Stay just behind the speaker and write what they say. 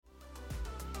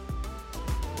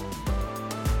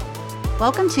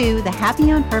Welcome to the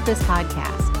Happy on Purpose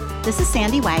podcast. This is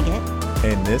Sandy Waggett.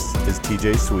 And this is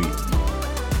TJ Sweet.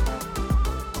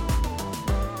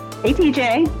 Hey,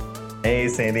 TJ. Hey,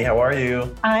 Sandy. How are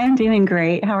you? I am doing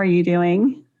great. How are you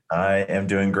doing? I am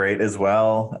doing great as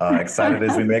well. Excited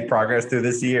as we make progress through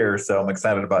this year. So I'm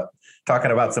excited about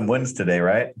talking about some wins today,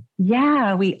 right?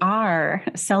 Yeah, we are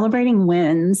celebrating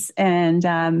wins. And,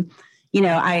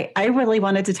 I really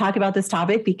wanted to talk about this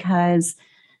topic because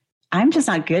I'm just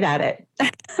not good at it.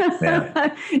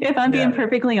 Yeah. If I'm being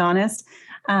perfectly honest,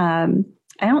 I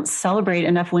don't celebrate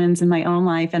enough wins in my own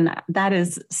life. And that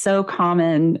is so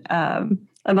common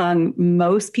among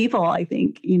most people. I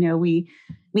think,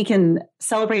 we can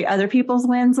celebrate other people's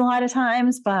wins a lot of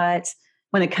times, but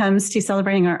when it comes to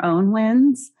celebrating our own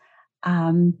wins,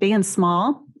 big and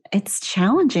small, it's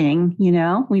challenging.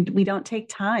 We don't take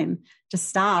time to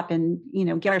stop and,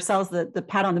 give ourselves the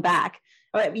pat on the back.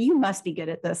 Oh, you must be good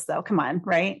at this though. Come on,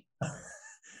 right?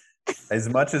 As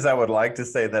much as I would like to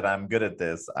say that I'm good at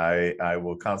this, I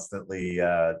will constantly,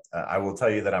 I will tell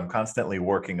you that I'm constantly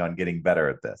working on getting better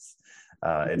at this.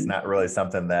 It's not really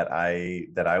something that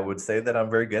I would say that I'm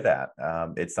very good at.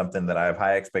 It's something that I have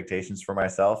high expectations for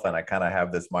myself. And I kind of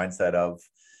have this mindset of,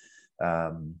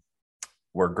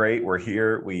 we're great. We're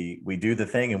here. We do the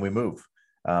thing and we move.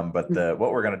 But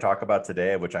what we're going to talk about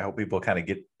today, which I hope people kind of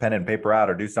get pen and paper out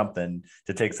or do something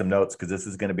to take some notes, because this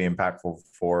is going to be impactful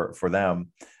for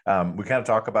them. We kind of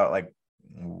talk about, like,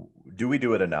 do we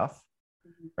do it enough?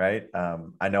 Right.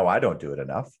 I know I don't do it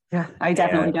enough. Yeah, I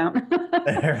definitely don't.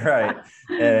 Right.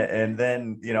 And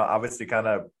then, obviously kind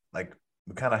of like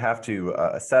we kind of have to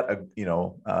set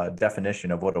a definition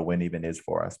of what a win even is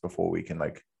for us before we can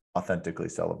like authentically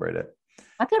celebrate it.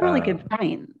 That's a really good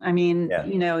point. I mean,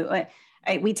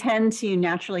 we tend to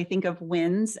naturally think of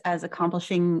wins as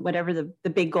accomplishing whatever the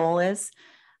big goal is.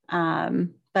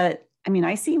 But I mean,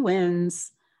 I see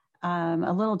wins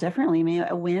a little differently. I mean,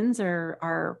 wins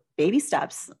are baby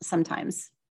steps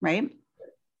sometimes, right?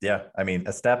 Yeah. I mean,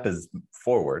 a step is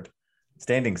forward.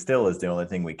 Standing still is the only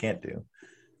thing we can't do.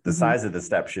 The size of the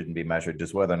step shouldn't be measured,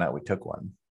 just whether or not we took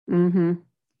one. Mm-hmm.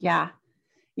 Yeah.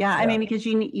 I mean, because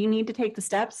you need to take the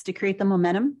steps to create the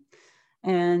momentum.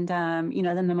 And,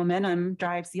 then the momentum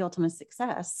drives the ultimate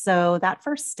success. So that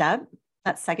first step,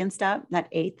 that second step, that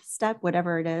eighth step,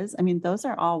 whatever it is, I mean, those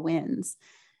are all wins.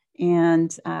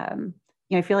 And,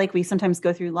 I feel like we sometimes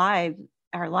go through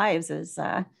our lives as,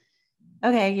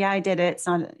 okay, yeah, I did it. It's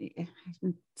not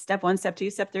step one, step two,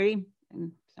 step three,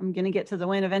 and I'm going to get to the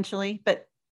win eventually. But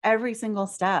every single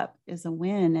step is a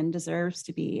win and deserves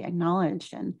to be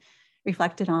acknowledged and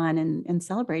reflected on and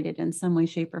celebrated in some way,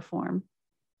 shape, or form.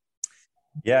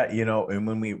 Yeah. And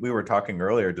when we were talking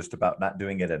earlier just about not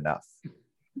doing it enough,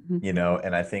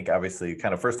 and I think obviously you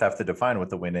kind of first have to define what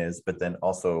the win is, but then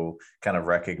also kind of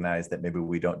recognize that maybe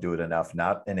we don't do it enough,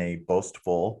 not in a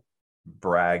boastful,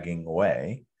 bragging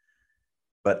way,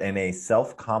 but in a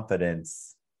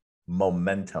self-confidence,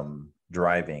 momentum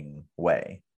driving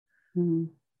way. Mm-hmm.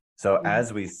 So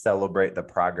as we celebrate the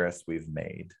progress we've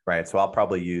made, right? So I'll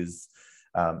probably use,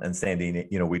 and Sandy,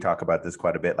 we talk about this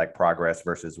quite a bit, like progress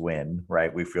versus win,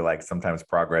 right? We feel like sometimes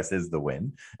progress is the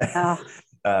win.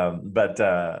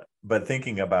 But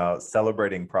thinking about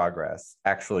celebrating progress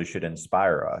actually should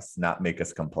inspire us, not make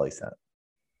us complacent.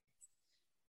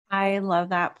 I love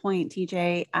that point,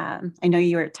 TJ. I know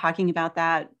you were talking about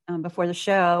that before the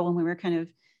show when we were kind of,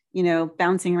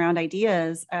 bouncing around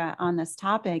ideas on this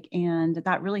topic. And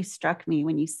that really struck me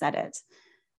when you said it.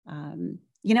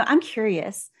 I'm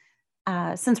curious,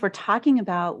 since we're talking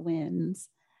about wins,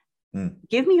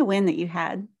 give me a win that you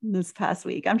had this past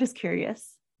week. I'm just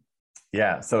curious.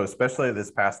 Yeah. So especially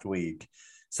this past week.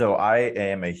 So I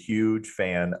am a huge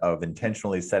fan of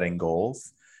intentionally setting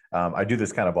goals. I do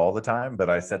this kind of all the time, but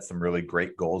I set some really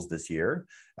great goals this year.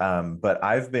 But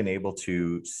I've been able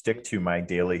to stick to my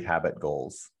daily habit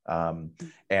goals.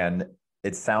 And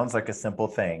it sounds like a simple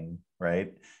thing,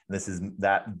 right? This is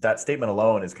that statement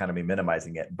alone is kind of me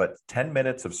minimizing it, but 10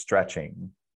 minutes of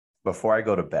stretching before I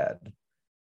go to bed,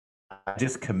 I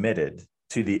just committed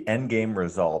to the end game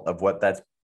result of what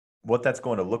that's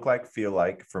going to look like, feel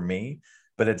like for me,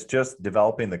 but it's just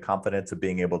developing the confidence of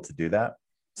being able to do that.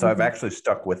 So I've actually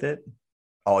stuck with it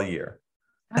all year.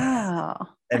 Oh.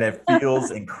 And it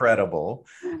feels incredible.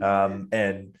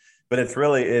 But it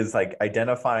really is like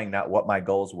identifying not what my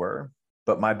goals were,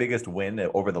 but my biggest win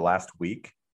over the last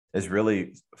week is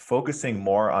really focusing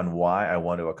more on why I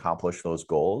want to accomplish those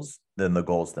goals than the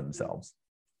goals themselves.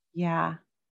 Yeah.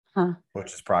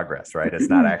 Which is progress, right? It's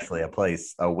not actually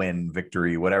a win,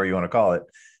 victory, whatever you want to call it.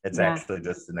 It's actually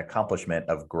just an accomplishment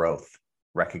of growth,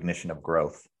 recognition of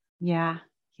growth. Yeah.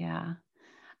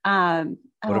 What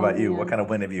Oh about you? What man. kind of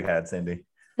win have you had, Cindy?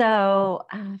 So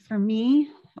for me,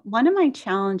 one of my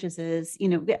challenges is,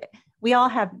 we all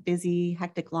have busy,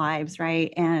 hectic lives,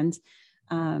 right? And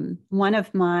one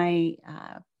of my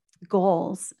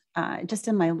goals, just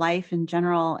in my life in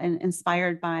general, and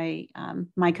inspired by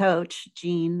my coach,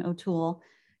 Jean O'Toole,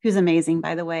 who's amazing,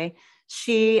 by the way,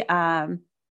 she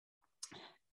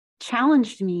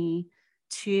challenged me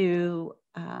to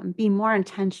be more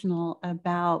intentional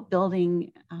about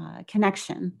building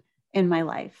connection in my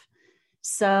life.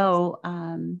 So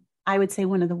I would say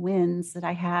one of the wins that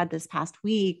I had this past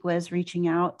week was reaching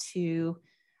out to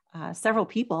several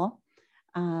people,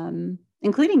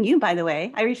 including you, by the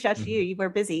way. I reached out to you, you were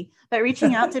busy, but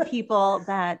reaching out to people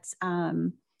that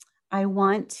I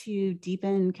want to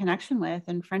deepen connection with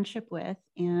and friendship with,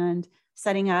 and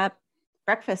setting up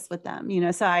breakfast with them.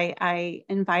 So I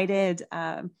invited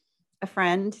a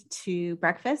friend to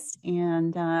breakfast,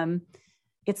 and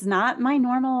it's not my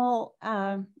normal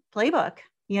playbook.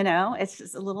 It's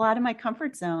just a little out of my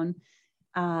comfort zone.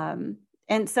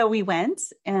 And so we went,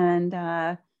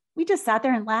 and we just sat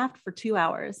there and laughed for 2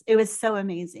 hours. It was so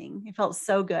amazing. It felt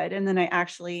so good. And then I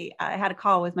had a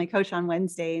call with my coach on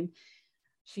Wednesday, and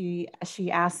she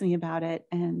asked me about it,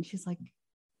 and she's like,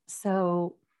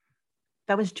 so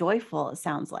that was joyful. It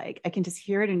sounds like I can just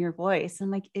hear it in your voice.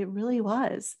 I'm like, it really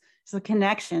was. So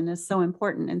connection is so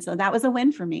important. And so that was a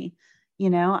win for me.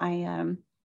 I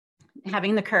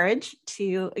having the courage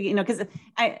to, because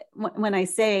when I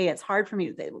say it's hard for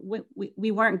me,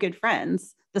 we weren't good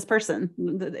friends. This person,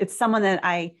 it's someone that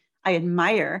I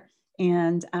admire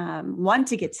and want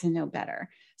to get to know better.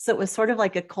 So it was sort of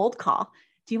like a cold call.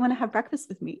 Do you want to have breakfast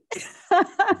with me?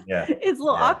 Yeah. It's a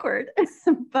little awkward,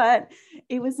 but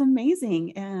it was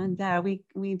amazing. And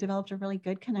we developed a really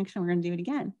good connection. We're going to do it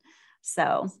again.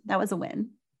 So that was a win.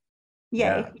 Yay.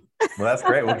 Yeah. Well, that's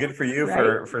great. Well, good for you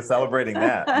Right? for celebrating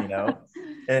that,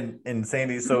 and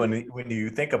Sandy, so when you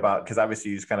think about, because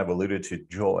obviously you just kind of alluded to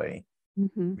joy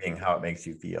being how it makes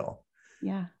you feel.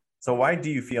 Yeah. So why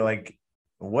do you feel like,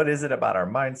 what is it about our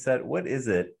mindset? What is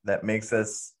it that makes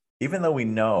us, even though we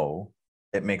know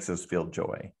it makes us feel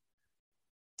joy,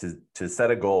 to set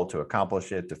a goal, to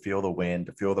accomplish it, to feel the win,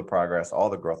 to feel the progress, all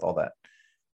the growth, all that?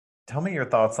 Tell me your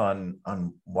thoughts on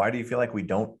why do you feel like we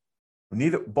don't,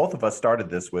 both of us started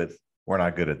this with, we're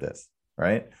not good at this,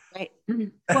 right? Right.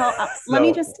 Well, let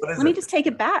me just take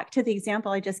it back to the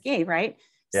example I just gave, right?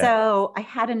 Yeah. So I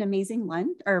had an amazing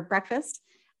lunch or breakfast,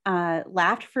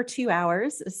 laughed for 2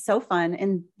 hours. It was so fun.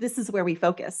 And this is where we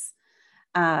focus.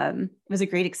 It was a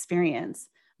great experience.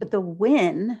 But the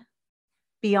win,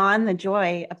 beyond the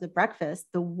joy of the breakfast,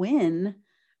 the win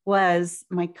was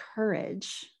my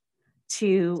courage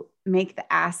to make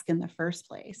the ask in the first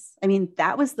place. I mean,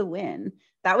 that was the win.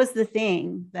 That was the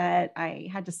thing that I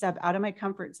had to step out of my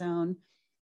comfort zone,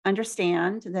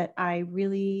 understand that I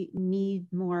really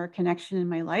need more connection in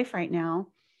my life right now,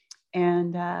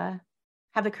 and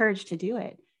have the courage to do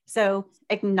it. So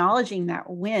acknowledging that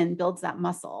win builds that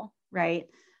muscle, right?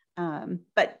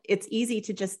 But it's easy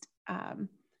to just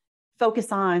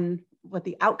focus on what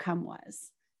the outcome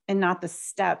was and not the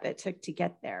step it took to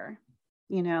get there.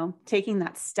 Taking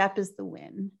that step is the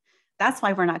win. That's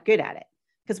why we're not good at it,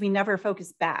 because we never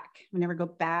focus back. We never go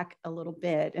back a little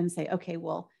bit and say, okay,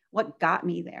 well, what got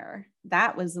me there?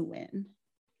 That was a win.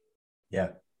 Yeah.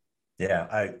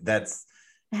 That's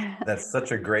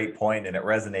such a great point, and it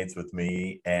resonates with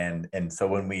me. And so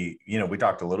when we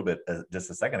talked a little bit just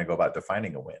a second ago about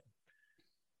defining a win,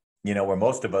 where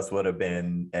most of us would have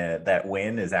been, that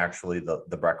win is actually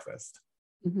the breakfast,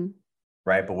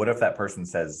 right? But what if that person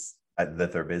says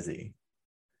that they're busy?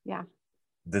 Yeah.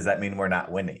 Does that mean we're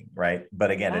not winning, right?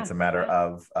 But again, it's a matter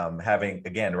of having,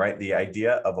 again, right, the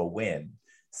idea of a win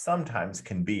sometimes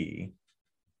can be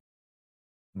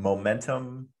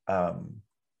momentum,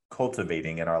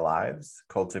 cultivating in our lives,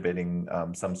 cultivating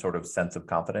some sort of sense of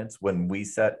confidence when we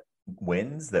set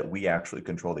wins that we actually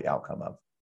control the outcome of.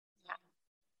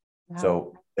 Yeah.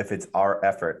 So if it's our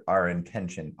effort, our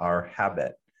intention, our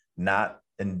habit, not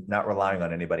relying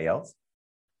on anybody else,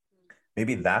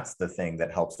 maybe that's the thing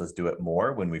that helps us do it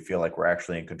more when we feel like we're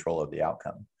actually in control of the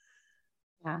outcome.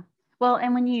 Yeah. Well,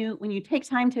 and when you take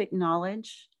time to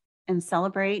acknowledge and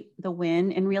celebrate the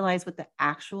win and realize what the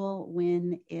actual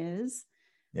win is,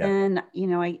 then,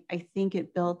 I think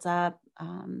it builds up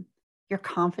your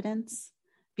confidence,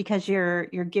 because you're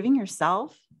giving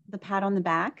yourself the pat on the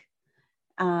back.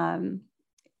 And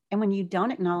when you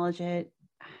don't acknowledge it,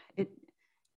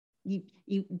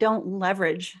 you don't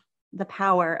leverage the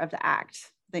power of the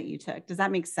act that you took. Does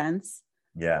that make sense?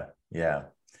 Yeah.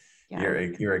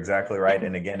 You're exactly right.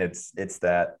 And again, it's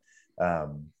that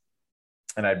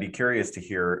And I'd be curious to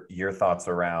hear your thoughts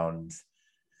around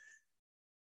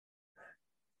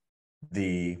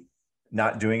the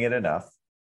not doing it enough,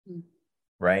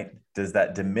 right? Does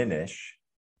that diminish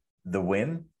the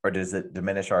win, or does it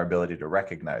diminish our ability to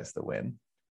recognize the win?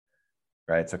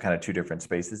 Right. So kind of two different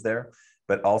spaces there,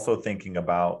 but also thinking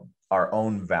about our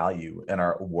own value and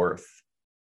our worth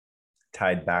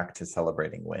tied back to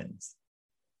celebrating wins.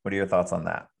 What are your thoughts on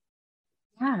that?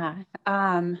 Yeah.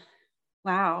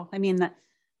 Wow. I mean, that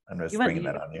I'm just bringing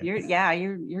that on you.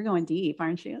 You're going deep,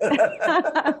 aren't you?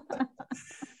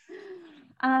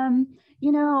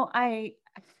 You know, I'm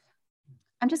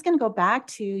just going to go back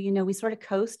to, you know, we sort of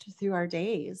coast through our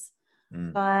days,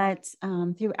 but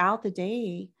throughout the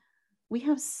day, we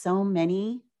have so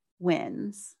many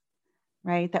wins,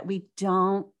 right, that we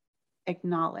don't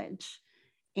acknowledge.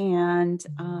 And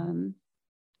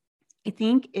I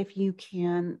think if you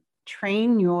can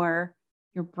train your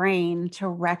brain to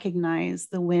recognize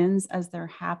the wins as they're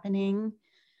happening,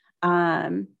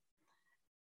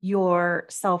 your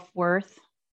self-worth,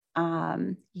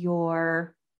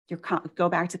 your go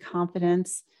back to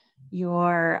confidence,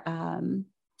 your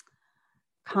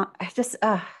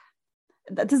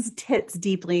this hits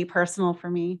deeply personal for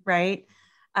me, right?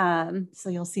 So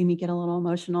you'll see me get a little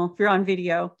emotional. If you're on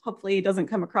video, hopefully it doesn't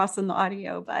come across in the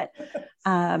audio, but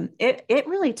it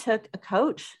really took a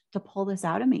coach to pull this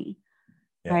out of me,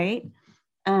 right?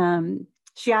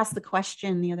 She asked the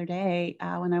question the other day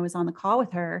when I was on the call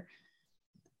with her.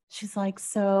 She's like,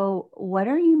 so what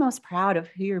are you most proud of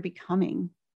who you're becoming?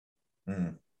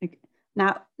 Like,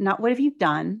 not what have you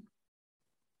done,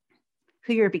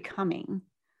 who you're becoming.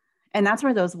 And that's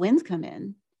where those wins come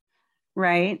in,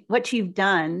 right? What you've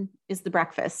done is the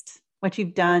breakfast. What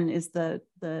you've done is the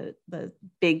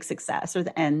big success or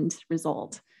the end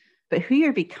result. But who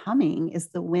you're becoming is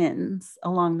the wins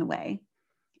along the way,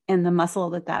 and the muscle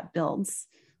that builds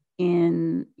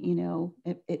in, you know,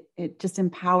 it just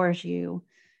empowers you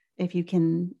if you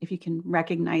can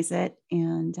recognize it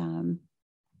and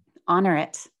honor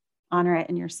it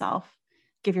in yourself.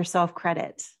 Give yourself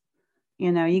credit.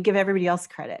 You know, you give everybody else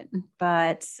credit,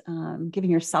 but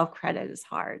giving yourself credit is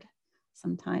hard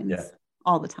sometimes,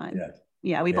 all the time.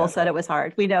 We both said it was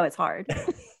hard. We know it's hard.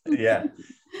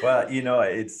 Well, you know,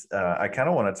 it's, I kind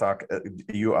of want to talk,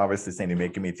 you obviously saying, you're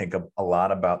making me think a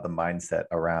lot about the mindset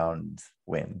around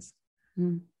wins,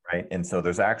 right? And so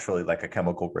there's actually like a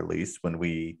chemical release when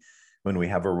we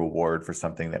have a reward for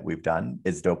something that we've done.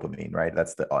 Is dopamine, right?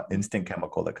 That's the instant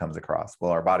chemical that comes across.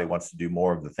 Well, our body wants to do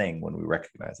more of the thing when we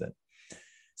recognize it.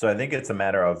 So I think it's a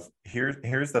matter of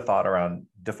here's the thought around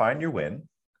define your win,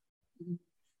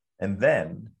 and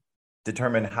then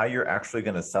determine how you're actually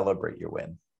going to celebrate your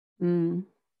win.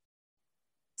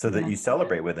 So that you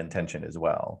celebrate with intention as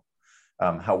well.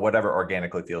 How whatever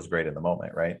organically feels great in the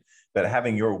moment, right? But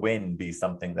having your win be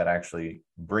something that actually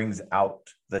brings out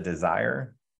the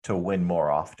desire to win more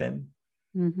often,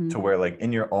 to where like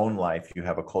in your own life, you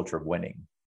have a culture of winning.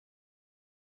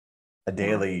 A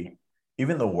daily,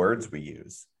 even the words we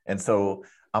use. And so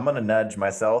I'm going to nudge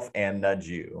myself and nudge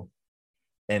you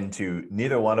into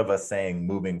neither one of us saying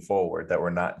moving forward that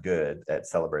we're not good at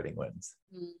celebrating wins.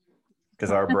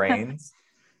 Because our brains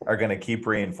are going to keep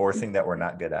reinforcing that we're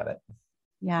not good at it.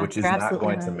 Which is not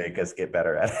going to make us get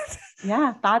better at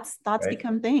it. Thoughts right?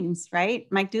 Become things, right?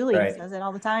 Mike Dooley says it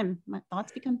all the time. My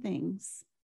thoughts become things.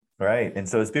 Right. And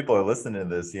so as people are listening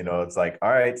to this, you know, it's like, all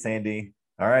right, Sandy,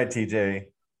 all right, TJ,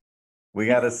 we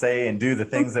got to say and do the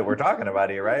things that we're talking about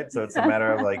here, right? So it's a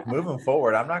matter of like moving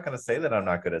forward. I'm not going to say that I'm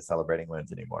not good at celebrating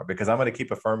wins anymore, because I'm going to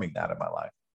keep affirming that in my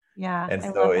life. And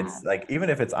so it's like, even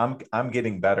if it's I'm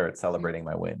getting better at celebrating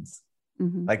my wins,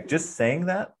 like just saying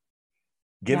that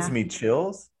gives me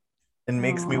chills and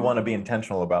makes me want to be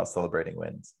intentional about celebrating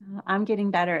wins. I'm getting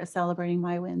better at celebrating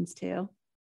my wins too.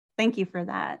 Thank you for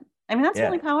that. I mean, that's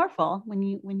really powerful when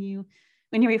you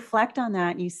reflect on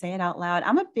that and you say it out loud.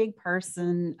 I'm a big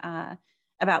person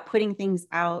about putting things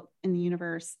out in the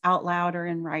universe out loud or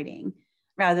in writing,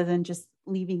 rather than just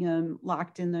leaving them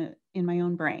locked in my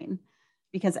own brain,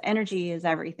 because energy is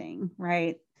everything,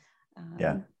 right?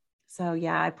 So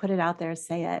I put it out there,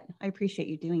 say it. I appreciate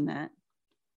you doing that.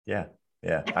 Yeah.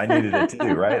 I needed it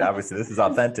too, right? Obviously this is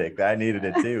authentic. I needed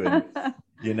it too. And,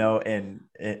 you know, and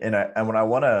when I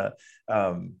want to,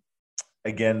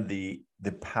 again, the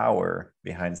power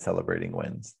behind celebrating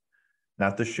wins,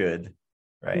 not the should,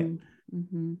 right?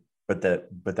 But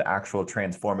the actual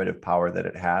transformative power that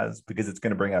it has, because it's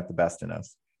going to bring out the best in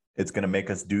us. It's going to make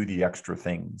us do the extra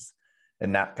things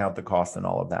and not count the cost and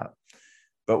all of that.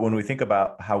 But when we think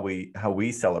about how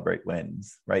we celebrate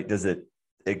wins, right? Does it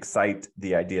excite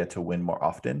the idea to win more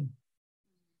often?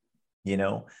 you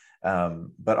know,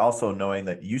 but also knowing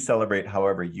that you celebrate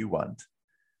however you want,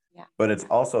 Yeah. but it's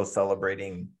also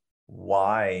celebrating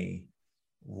why,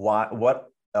 what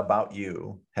about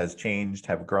you has changed,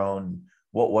 have grown,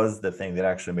 what was the thing that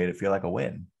actually made it feel like a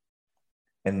win,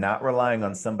 and not relying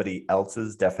on somebody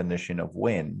else's definition of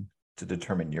win to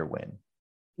determine your win.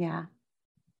 Yeah.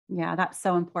 Yeah. That's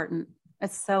so important.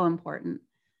 It's so important.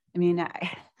 I mean,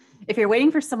 if you're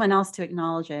waiting for someone else to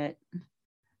acknowledge it,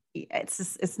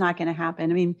 it's not going to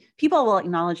happen. I mean, people will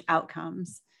acknowledge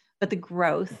outcomes, but the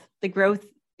growth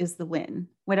is the win.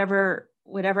 Whatever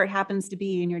it happens to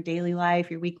be in your daily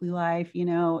life, your weekly life,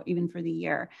 even for the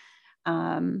year.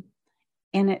 And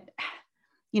it,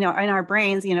 in our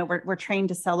brains, we're trained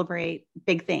to celebrate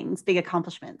big things, big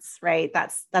accomplishments, right?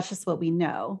 That's just what we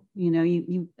know.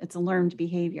 It's a learned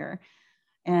behavior.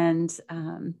 And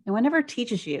no one ever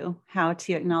teaches you how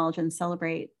to acknowledge and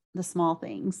celebrate the small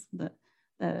things,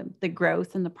 the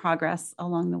growth and the progress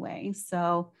along the way.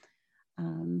 So,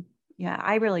 yeah,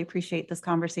 I really appreciate this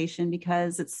conversation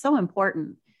because it's so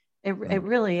important. It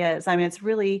really is. I mean, it's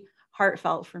really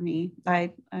heartfelt for me.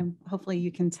 I'm hopefully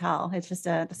you can tell. It's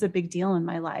a big deal in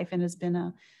my life, and it's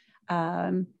been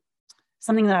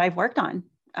something that I've worked on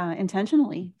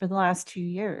intentionally for the last 2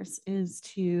 years, is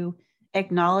to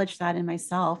acknowledge that in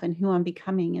myself and who I'm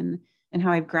becoming and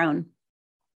how I've grown.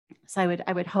 So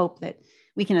I would hope that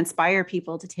we can inspire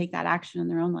people to take that action in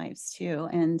their own lives too.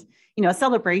 And, a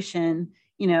celebration,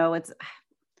 it's,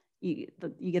 you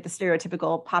get the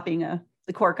stereotypical popping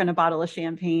the cork on a bottle of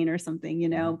champagne or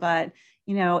something, but,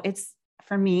 it's,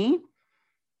 for me,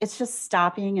 it's just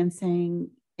stopping and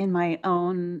saying in my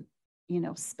own,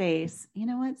 space, you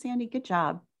know what, Sandy, good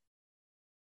job.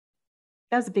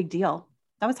 That was a big deal.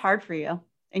 That was hard for you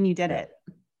and you did it.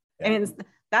 Yeah. I mean,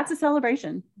 that's a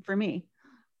celebration for me.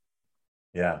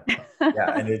 Yeah.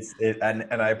 Yeah.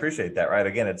 And I appreciate that. Right.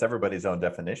 Again, it's everybody's own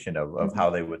definition of how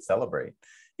they would celebrate,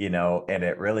 and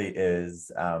it really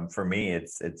is, for me,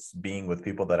 it's being with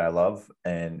people that I love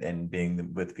and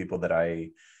being with people that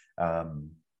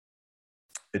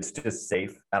it's just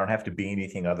safe. I don't have to be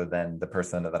anything other than the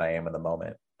person that I am in the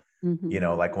moment.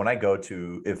 Like when I go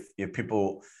to, if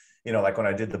people, like when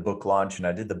I did the book launch and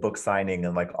I did the book signing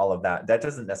and like all of that, that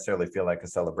doesn't necessarily feel like a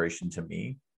celebration to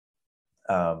me.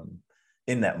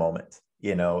 In that moment,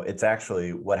 it's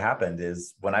actually what happened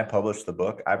is when I published the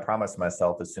book, I promised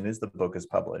myself as soon as the book is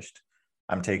published,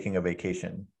 I'm taking a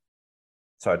vacation.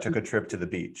 So I took a trip to the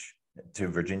beach, to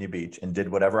Virginia Beach, and did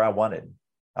whatever I wanted.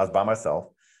 I was by myself,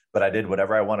 but I did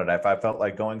whatever I wanted. If I felt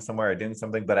like going somewhere or doing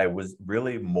something, but I was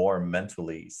really more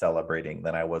mentally celebrating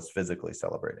than I was physically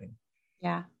celebrating.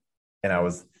 Yeah. And I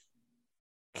was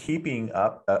keeping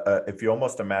up, if you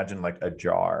almost imagine like a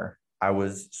jar, I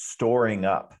was storing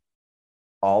up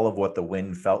all of what the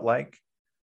win felt like,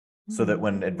 so that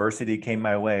when adversity came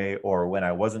my way, or when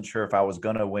I wasn't sure if I was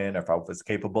going to win, or if I was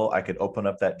capable, I could open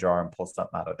up that jar and pull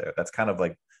something out of there. That's kind of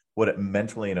like what it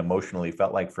mentally and emotionally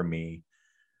felt like for me,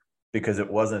 because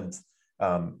it wasn't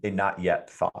a not yet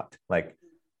thought. Like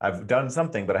I've done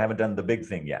something, but I haven't done the big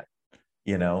thing yet,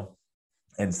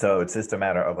 And so it's just a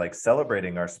matter of like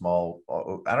celebrating our small,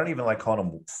 I don't even like calling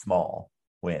them small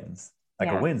wins. Like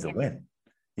a win's a win,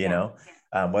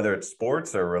 whether it's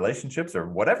sports or relationships or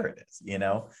whatever it is,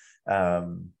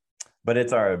 but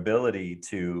it's our ability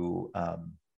to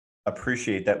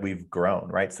appreciate that we've grown,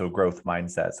 right? So growth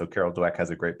mindset. So Carol Dweck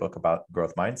has a great book about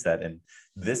growth mindset. And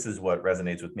this is what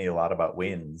resonates with me a lot about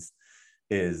wins,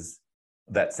 is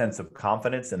that sense of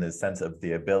confidence and the sense of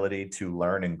the ability to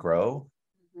learn and grow.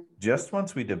 Just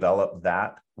once we develop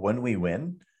that, when we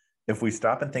win, if we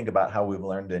stop and think about how we've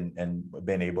learned and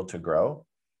been able to grow,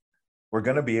 we're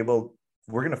going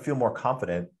to feel more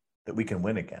confident that we can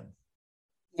win again.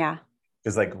 Yeah.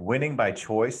 It's like winning by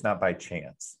choice, not by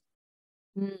chance.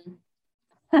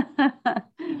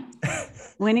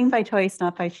 Winning by choice,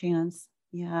 not by chance.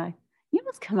 Yeah. You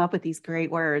must come up with these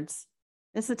great words.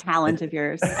 This is a talent of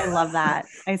yours. I love that.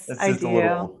 I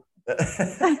do.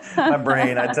 My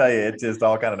brain, I tell you, it just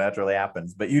all kind of naturally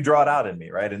happens, but you draw it out in me,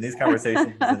 right? In these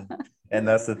conversations. And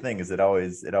that's the thing, is it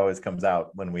always comes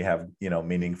out when we have,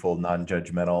 meaningful,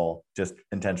 non-judgmental, just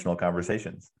intentional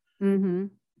conversations. Mm-hmm.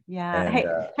 Yeah. And, hey,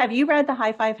 have you read The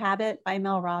High Five Habit by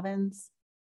Mel Robbins?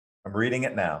 I'm reading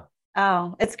it now.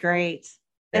 Oh, it's great.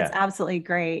 It's absolutely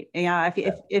great. Yeah.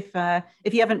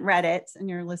 If you haven't read it and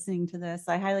you're listening to this,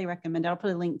 I highly recommend it. I'll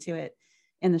put a link to it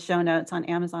in the show notes on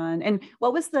Amazon. And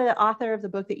what was the author of the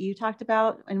book that you talked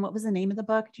about? And what was the name of the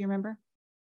book? Do you remember?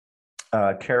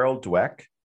 Carol Dweck.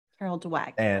 Carol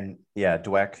Dweck. And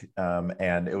Dweck.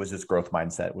 And it was just Growth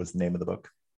Mindset was the name of the book.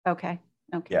 Okay.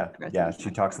 Okay. Yeah. Growth Yeah. She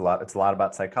talks a lot. It's a lot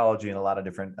about psychology and a lot of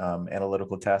different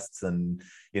analytical tests and,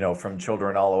 from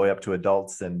children all the way up to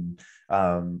adults.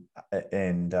 Um,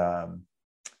 and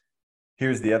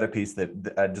here's the other piece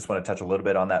that I just want to touch a little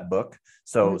bit on that book.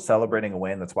 So celebrating a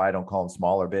win, that's why I don't call them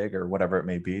small or big or whatever it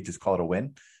may be, just call it a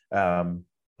win.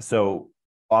 So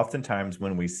oftentimes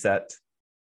when we set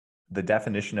the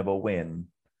definition of a win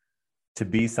to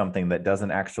be something that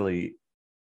doesn't actually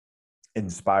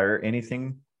inspire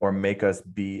anything or make us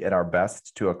be at our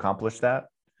best to accomplish that,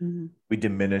 we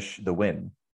diminish the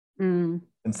win. And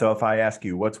so if I ask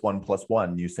you, what's 1 +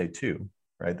 1, you say 2,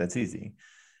 right? That's easy.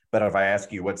 But if I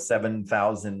ask you what's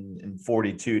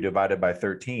 7,042 divided by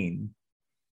 13,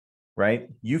 right?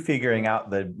 You figuring out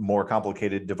the more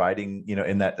complicated dividing,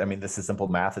 in that, I mean, this is simple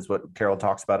math is what Carol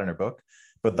talks about in her book,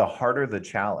 but the harder the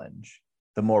challenge,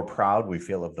 the more proud we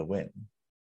feel of the win.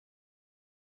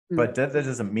 But that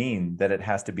doesn't mean that it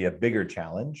has to be a bigger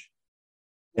challenge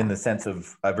in the sense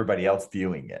of everybody else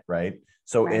viewing it, right?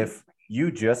 So if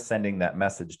you just sending that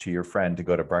message to your friend to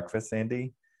go to breakfast,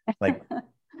 Andy, like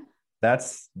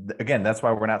that's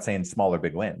why we're not saying small or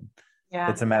big win. Yeah.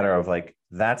 It's a matter of like,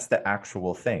 that's the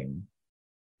actual thing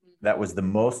that was the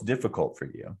most difficult for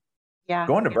you. Yeah.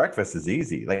 Going to breakfast is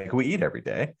easy. Like we eat every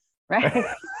day. Right.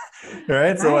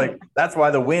 Right. So like, that's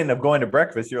why the win of going to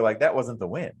breakfast, you're like, that wasn't the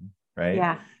win. Right.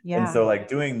 Yeah. Yeah. And so like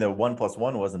doing the 1 +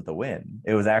 1 wasn't the win.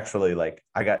 It was actually like,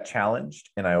 I got challenged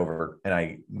and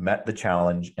I met the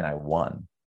challenge and I won.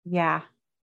 Yeah.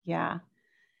 Yeah.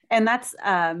 And that's,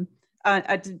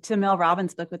 to Mel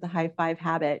Robbins' book with the high five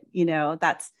habit,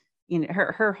 that's,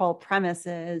 her whole premise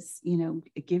is,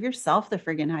 give yourself the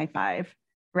friggin' high five,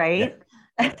 right?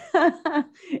 Yeah.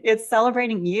 It's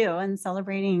celebrating you and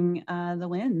celebrating the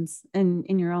wins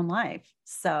in your own life.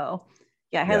 So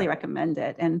yeah, I highly recommend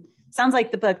it. And sounds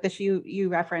like the book that you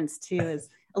referenced too is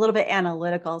a little bit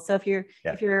analytical. So if you're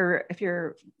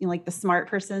like the smart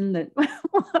person that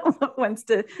wants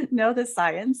to know the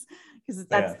science, because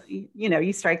that's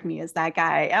you strike me as that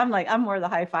guy. I'm more the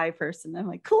high five person. I'm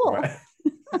like, cool. Right.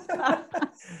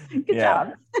 Good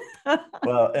job.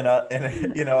 Well, and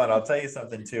I'll tell you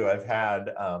something too.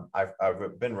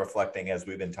 I've been reflecting as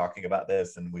we've been talking about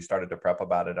this and we started to prep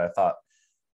about it. I thought,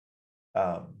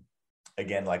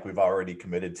 again, like we've already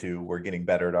committed to, we're getting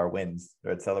better at our wins,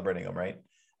 at celebrating them, right?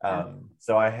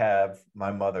 So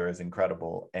my mother is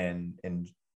incredible and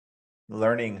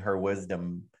learning her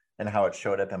wisdom and how it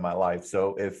showed up in my life.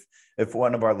 So if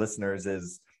one of our listeners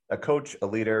is a coach, a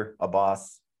leader, a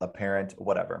boss, a parent,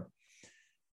 whatever,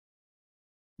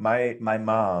 my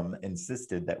mom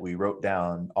insisted that we wrote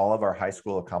down all of our high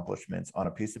school accomplishments on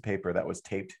a piece of paper that was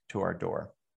taped to our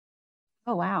door.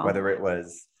 Oh, wow. Whether it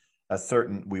was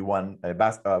we won a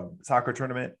soccer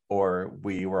tournament, or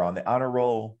we were on the honor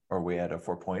roll, or we had a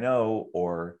 4.0,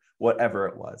 or whatever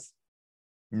it was.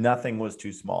 Nothing was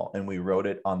too small. And we wrote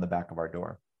it on the back of our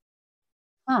door.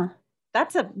 Huh.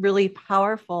 That's a really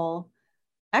powerful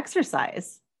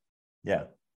exercise. Yeah.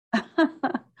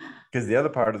 Because the other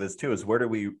part of this too is what do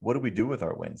we do with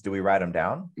our wins? Do we write them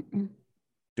down?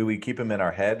 Do we keep them in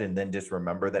our head and then just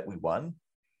remember that we won?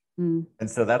 And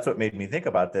so that's what made me think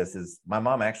about this is my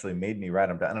mom actually made me write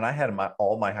them down. And I had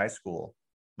all my high school,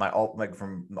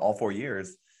 from all 4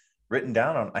 years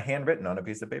handwritten on a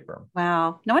piece of paper.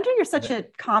 Wow. No wonder you're such a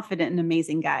confident and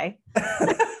amazing guy.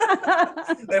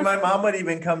 And my mom would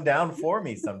even come down for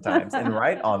me sometimes and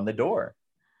write on the door.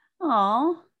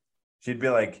 Oh. She'd be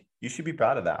like, you should be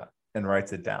proud of that, and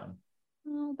writes it down.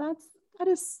 Oh, that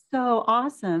is so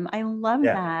awesome. I love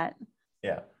that.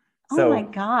 Yeah. So, oh my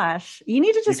gosh. You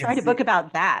need to just write a book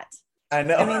about that. I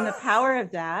know. I mean, the power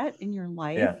of that in your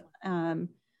life. Yeah.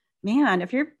 Man,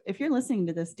 if you're listening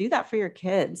to this, do that for your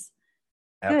kids.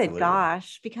 Absolutely. Good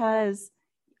gosh, because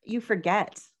you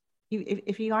forget.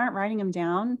 If you aren't writing them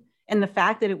down, and the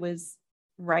fact that it was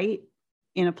right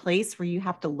in a place where you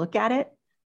have to look at it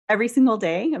every single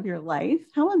day of your life,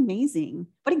 how amazing.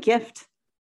 What a gift.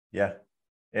 Yeah.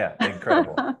 Yeah.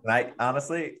 Incredible. And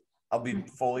I'll be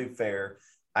fully fair.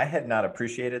 I had not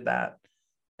appreciated that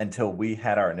until we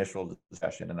had our initial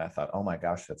discussion. And I thought, oh my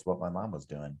gosh, that's what my mom was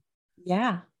doing.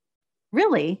 Yeah.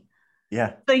 Really?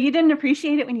 Yeah. So you didn't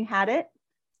appreciate it when you had it?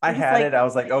 I had it. I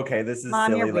was like, okay, this is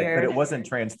silly. But it wasn't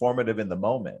transformative in the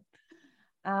moment.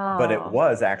 Oh. But it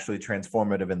was actually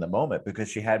transformative in the moment because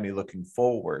she had me looking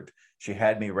forward. She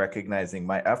had me recognizing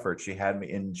my effort.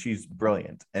 And she's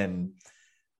brilliant. And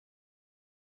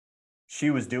she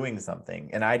was doing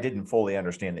something and I didn't fully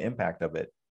understand the impact of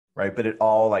it. Right. But it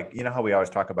all, like, how we always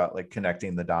talk about like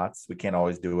connecting the dots. We can't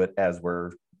always do it as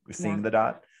we're seeing the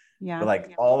dot. Yeah. But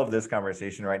like all of this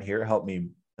conversation right here helped me.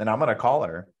 And I'm going to call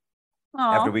her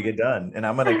after Oh, we get done. And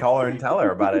I'm going to call her and tell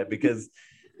her about it because,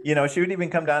 you know, she would even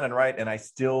come down and write, and I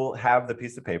still have the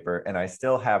piece of paper and I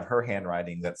still have her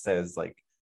handwriting that says like,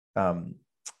 um,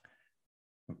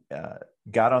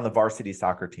 got on the varsity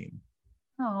soccer team.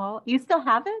 oh, you still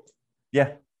have it?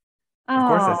 Yeah, of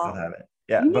course I still Oh, have it.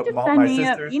 Yeah, but send my me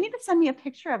sisters, you need to send me a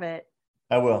picture of it.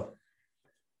 I will.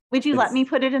 Would you let It's me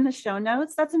put it in the show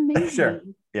notes? That's sure.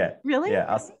 amazing. Yeah, Really?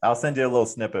 yeah. I'll send you a little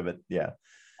snip of it. Yeah,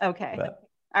 Okay. but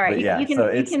All right. yeah. So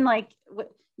You it's can like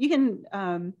you can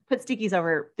put stickies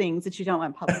over things that you don't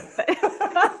want public. But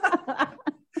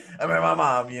I mean, my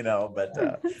mom, you know,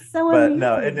 it's so but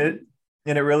no, and amazing.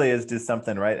 it really is just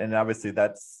something, right? And obviously,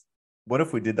 that's what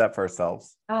if we did that for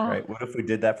ourselves, Oh, right? What if we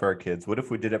did that for our kids? What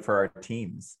if we did it for our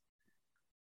teams,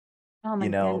 oh my you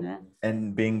know, goodness.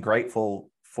 and being grateful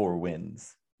for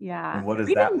wins? Yeah. And what does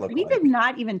that look We did like?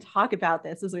 not even talk about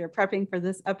this as we were prepping for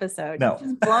this episode. You've No,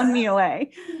 just blown me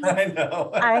away. I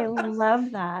know. I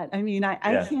love that. I mean, I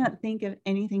Yeah, can't think of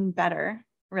anything better,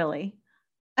 really.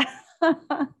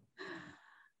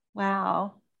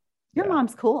 Wow. Your yeah.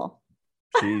 mom's cool.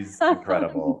 She's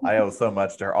incredible. I owe so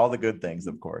much to her. All the good things,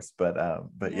 of course, but yeah,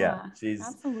 Yeah,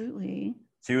 absolutely.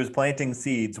 she was planting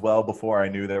seeds well before I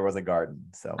knew there was a garden.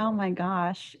 So Oh my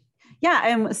gosh. Yeah,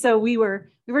 and so we were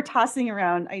tossing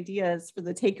around ideas for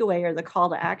the takeaway or the call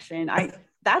to action. I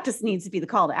that just needs to be the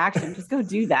call to action. Just go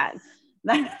do that.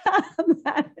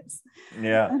 That is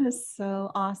yeah, that is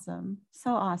so awesome.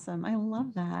 So awesome. I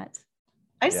love that.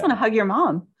 I just want yeah. to hug your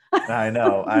mom. I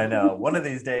know, I know. One of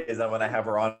these days, I'm gonna have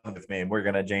her on with me, and we're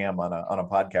gonna jam on a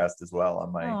podcast as well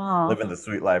on my Oh, living the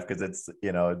sweet life because it's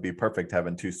it'd be perfect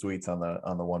having two sweets on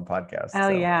the one podcast. oh So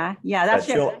yeah. Yeah, that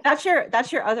she'll that's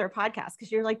your other podcast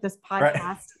because you're like this right.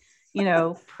 podcast,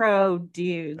 pro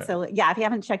dude. So yeah, if you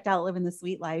haven't checked out Living the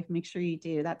Sweet Life, make sure you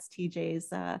do. That's TJ's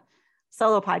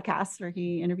solo podcast where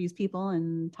he interviews people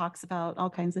and talks about all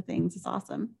kinds of things. It's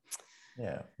awesome.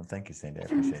 Yeah, well, thank you, Sandy. I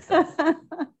appreciate that.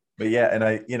 But yeah, and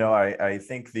I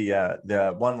think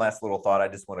the one last little thought I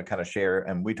just want to kind of share,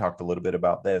 and we talked a little bit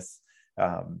about this.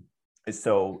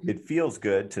 So it feels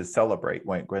good to celebrate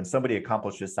when somebody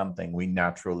accomplishes something. We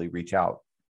naturally reach out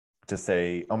to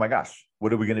say, "Oh my gosh,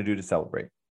 what are we going to do to celebrate?"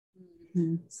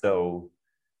 Mm-hmm. So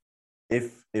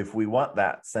if we want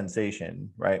that sensation,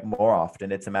 right, more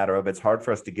often, it's a matter of it's hard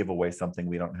for us to give away something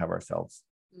we don't have ourselves.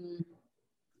 Mm-hmm.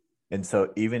 And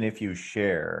so even if you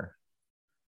share,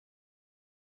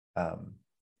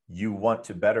 you want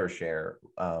to better share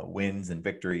wins and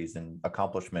victories and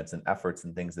accomplishments and efforts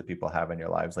and things that people have in your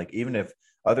lives. Like even if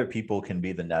other people can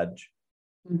be the nudge,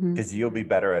 Mm-hmm. because you'll be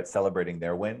better at celebrating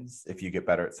their wins if you get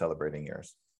better at celebrating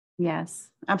yours. Yes,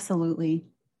 absolutely.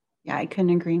 Yeah, I couldn't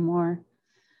agree more.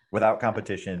 Without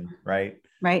competition, right?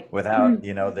 Right. Without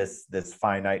this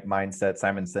finite mindset.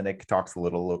 Simon Sinek talks a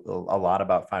lot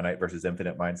about finite versus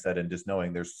infinite mindset, and just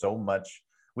knowing there's so much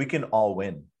we can all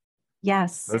win.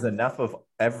 Yes. There's enough of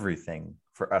everything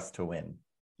for us to win.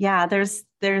 Yeah, there's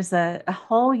a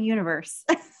whole universe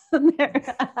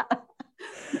there.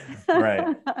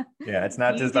 Right. Yeah, it's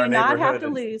not You just do our not have neighborhood. to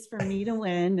lose for me to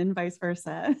win, and vice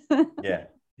versa. Yeah.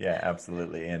 Yeah,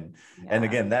 absolutely. And Yeah.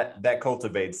 again, that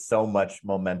cultivates so much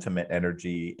momentum and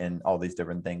energy and all these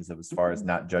different things as far as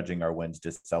not judging our wins,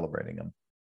 just celebrating them.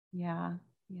 Yeah.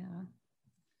 Yeah.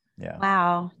 Yeah.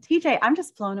 Wow. TJ, I'm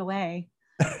just blown away.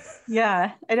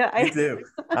 Yeah. Me too.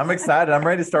 I'm excited. I'm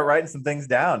ready to start writing some things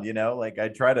down. Like I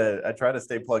try to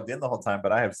stay plugged in the whole time,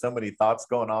 but I have so many thoughts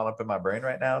going on up in my brain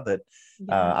right now that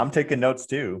Yeah. I'm taking notes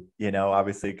too.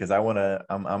 Obviously, because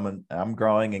I'm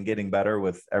growing and getting better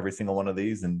with every single one of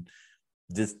these, and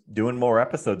just doing more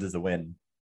episodes is a win.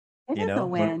 It is a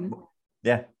win.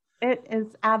 Yeah. It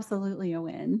is absolutely a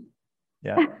win.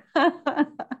 Yeah.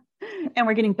 And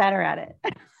we're getting better at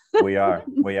it. We are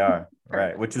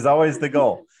right, which is always the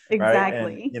goal.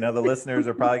 Exactly. Right. And the listeners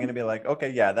are probably going to be like, okay,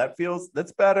 yeah,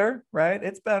 that's better, right?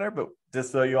 It's better. But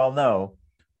just so you all know,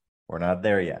 we're not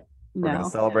there yet. We're going to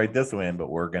celebrate this win, but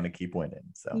we're going to keep winning.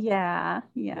 So yeah.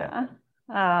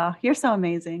 Oh, you're so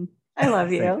amazing. I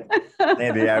love you.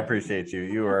 Andy, I appreciate you.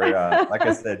 You are like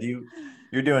I said,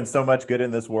 you're doing so much good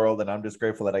in this world, and I'm just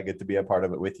grateful that I get to be a part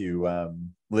of it with you,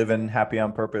 living happy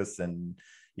on purpose, and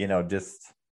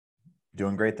just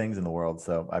doing great things in the world.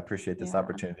 So I appreciate this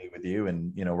opportunity with you,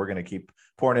 and we're going to keep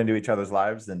pouring into each other's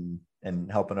lives and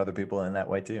helping other people in that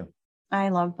way too. I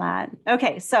love that.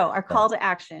 Okay, so our call to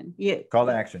action. Call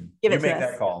to action. You make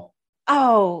that call.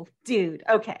 Oh, dude.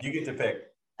 Okay. You get to pick.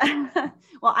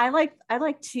 Well, I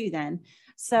like two then.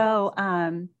 So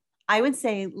I would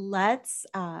say let's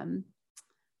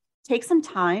take some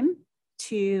time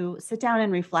to sit down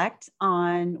and reflect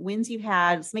on wins you've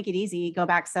had. Let's make it easy. Go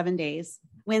back 7 days.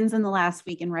 wins in the last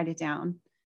week and write it down,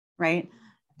 right?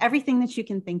 Everything that you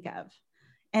can think of.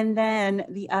 And then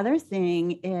the other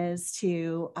thing is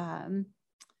to,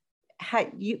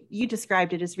 you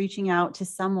described it as reaching out to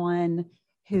someone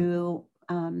who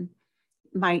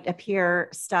might appear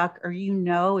stuck or,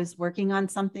 is working on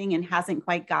something and hasn't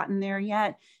quite gotten there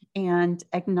yet, and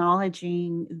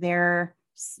acknowledging their,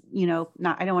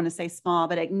 I don't want to say small,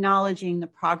 but acknowledging the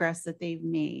progress that they've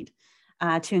made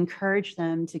to encourage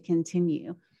them to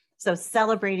continue. So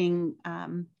celebrating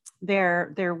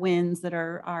their wins that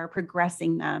are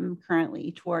progressing them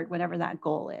currently toward whatever that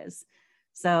goal is.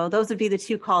 So those would be the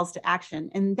 2 calls to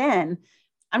action. And then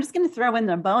I'm just going to throw in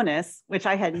the bonus, which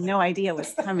I had no idea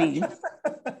was coming.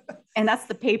 And that's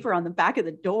the paper on the back of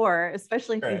the door,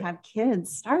 especially if you have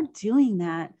kids. Start doing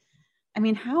that. I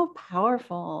mean, how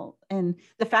powerful. And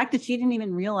the fact that you didn't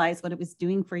even realize what it was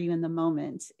doing for you in the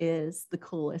moment is the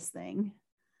coolest thing.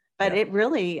 But it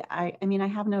really, I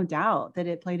have no doubt that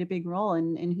it played a big role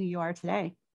in who you are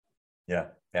today. Yeah,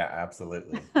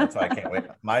 absolutely. That's why I can't wait.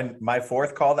 My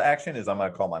 4th call to action is I'm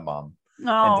going to call my mom and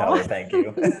tell her thank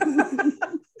you.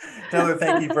 Tell her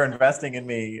thank you for investing in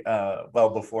me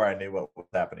before I knew what was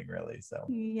happening, really. So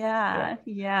yeah.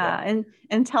 And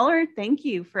tell her thank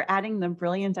you for adding the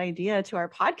brilliant idea to our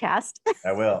podcast.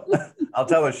 I will. I'll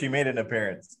tell her she made an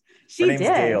appearance. Her name's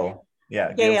Gail.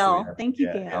 Yeah, Gail. Thank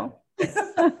you, Gail.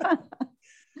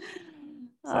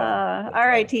 All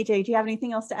right, TJ, do you have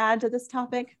anything else to add to this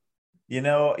topic?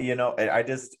 I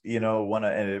just, want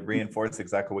to reinforce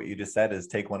exactly what you just said, is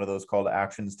take one of those call to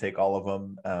actions, take all of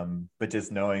them. But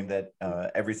just knowing that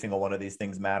every single one of these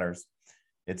things matters.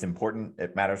 It's important.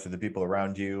 It matters to the people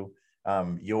around you.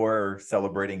 You're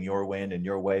celebrating your win in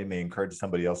your way may encourage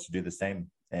somebody else to do the same.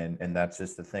 And that's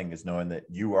just the thing, is knowing that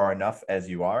you are enough as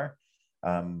you are,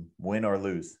 win or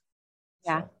lose.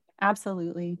 Yeah,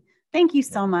 absolutely. Thank you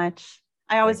so much.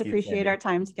 I always appreciate our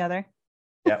time together.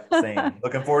 Yep, same.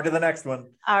 Looking forward to the next one.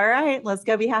 All right, let's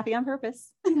go be happy on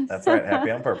purpose. That's right. Happy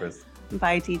on purpose.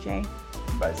 Bye, TJ.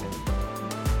 Bye, Cindy.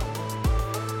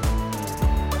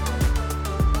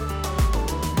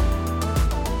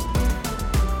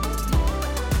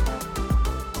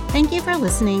 Thank you for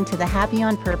listening to the Happy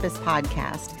on Purpose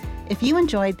podcast. If you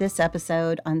enjoyed this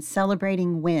episode on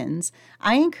celebrating wins,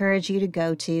 I encourage you to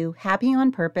go to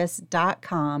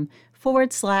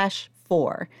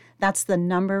happyonpurpose.com/4. That's the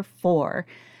number 4.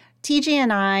 TJ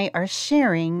and I are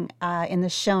sharing in the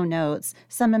show notes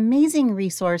some amazing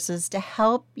resources to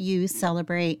help you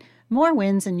celebrate more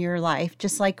wins in your life,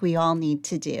 just like we all need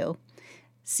to do.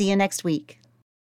 See you next week.